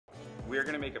We are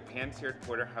going to make a pan-seared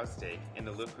porterhouse steak in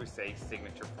the Creuset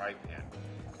Signature Fry Pan.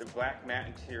 The black matte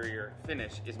interior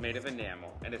finish is made of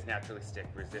enamel and is naturally stick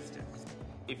resistant.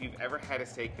 If you've ever had a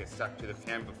steak that's stuck to the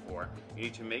pan before, you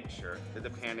need to make sure that the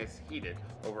pan is heated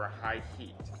over a high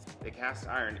heat. The cast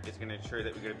iron is going to ensure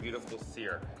that we get a beautiful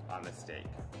sear on the steak.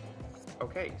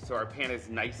 Okay, so our pan is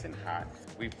nice and hot.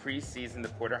 We've pre-seasoned the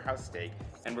porterhouse steak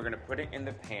and we're going to put it in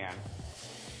the pan.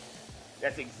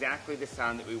 That's exactly the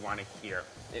sound that we want to hear.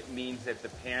 It means that the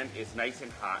pan is nice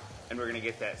and hot and we're going to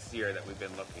get that sear that we've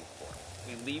been looking for.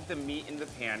 We leave the meat in the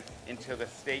pan until the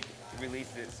steak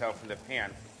releases itself from the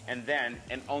pan, and then,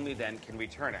 and only then, can we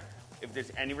turn it. If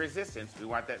there's any resistance, we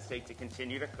want that steak to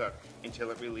continue to cook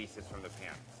until it releases from the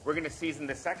pan. We're going to season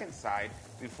the second side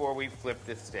before we flip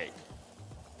the steak.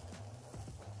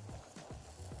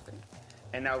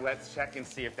 And now let's check and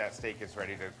see if that steak is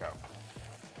ready to go.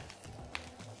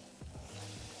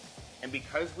 And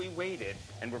because we waited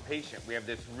and we're patient, we have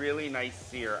this really nice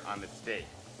sear on the steak.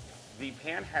 The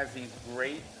pan has these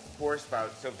great pour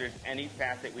spouts, so if there's any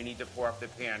fat that we need to pour off the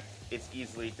pan, it's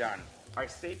easily done. Our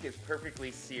steak is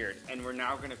perfectly seared, and we're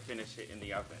now going to finish it in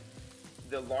the oven.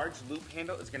 The large loop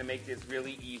handle is going to make this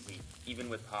really easy, even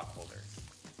with pot holders.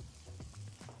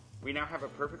 We now have a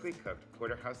perfectly cooked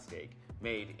porterhouse steak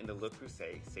made in the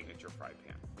Creuset Signature Fry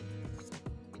Pan.